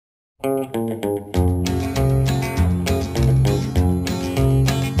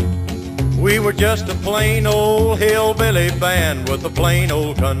were just a plain old hillbilly band with a plain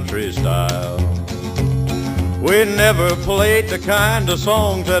old country style. We never played the kind of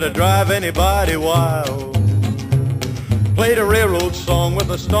songs that'd drive anybody wild. Played a railroad song with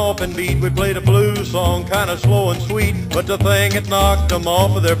a stomping beat. We played a blues song, kinda slow and sweet, but the thing that knocked them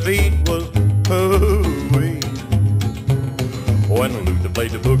off of their feet was hoo-wee. When Luther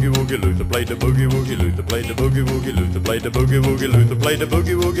played the boogie woogie, Luther played the boogie woogie, Luther played the boogie woogie, Luther played the boogie woogie, Luther played the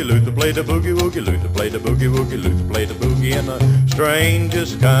boogie woogie, Luther played the boogie woogie, Luther played the boogie woogie, Luther played the boogie in the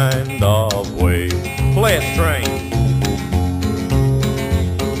strangest kind of way. Play it strange.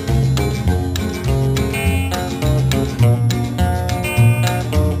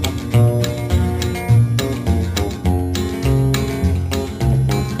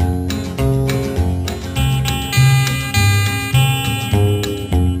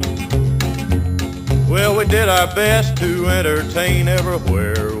 Well, we did our best to entertain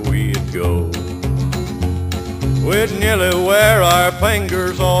everywhere we'd go. We'd nearly wear our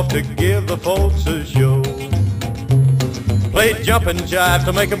fingers off to give the folks a show. Played jumping jive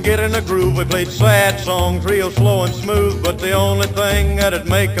to make them get in the groove. We played sad songs real slow and smooth, but the only thing that'd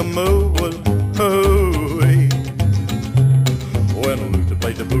make them move was hoo-wee. When Luther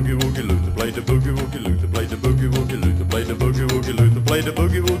played the boogie woogie, Luther played the boogie woogie, Luther played the boogie woogie, Luther played the boogie woogie, Luther played the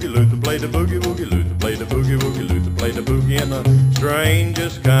boogie woogie, Luther played the boogie woogie, Luther played the boogie woogie, Luther played the boogie in the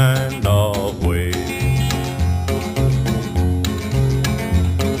strangest kind of way.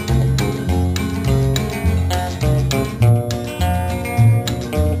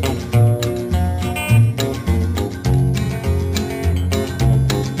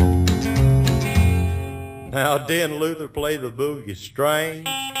 Now, didn't Luther play the boogie strange?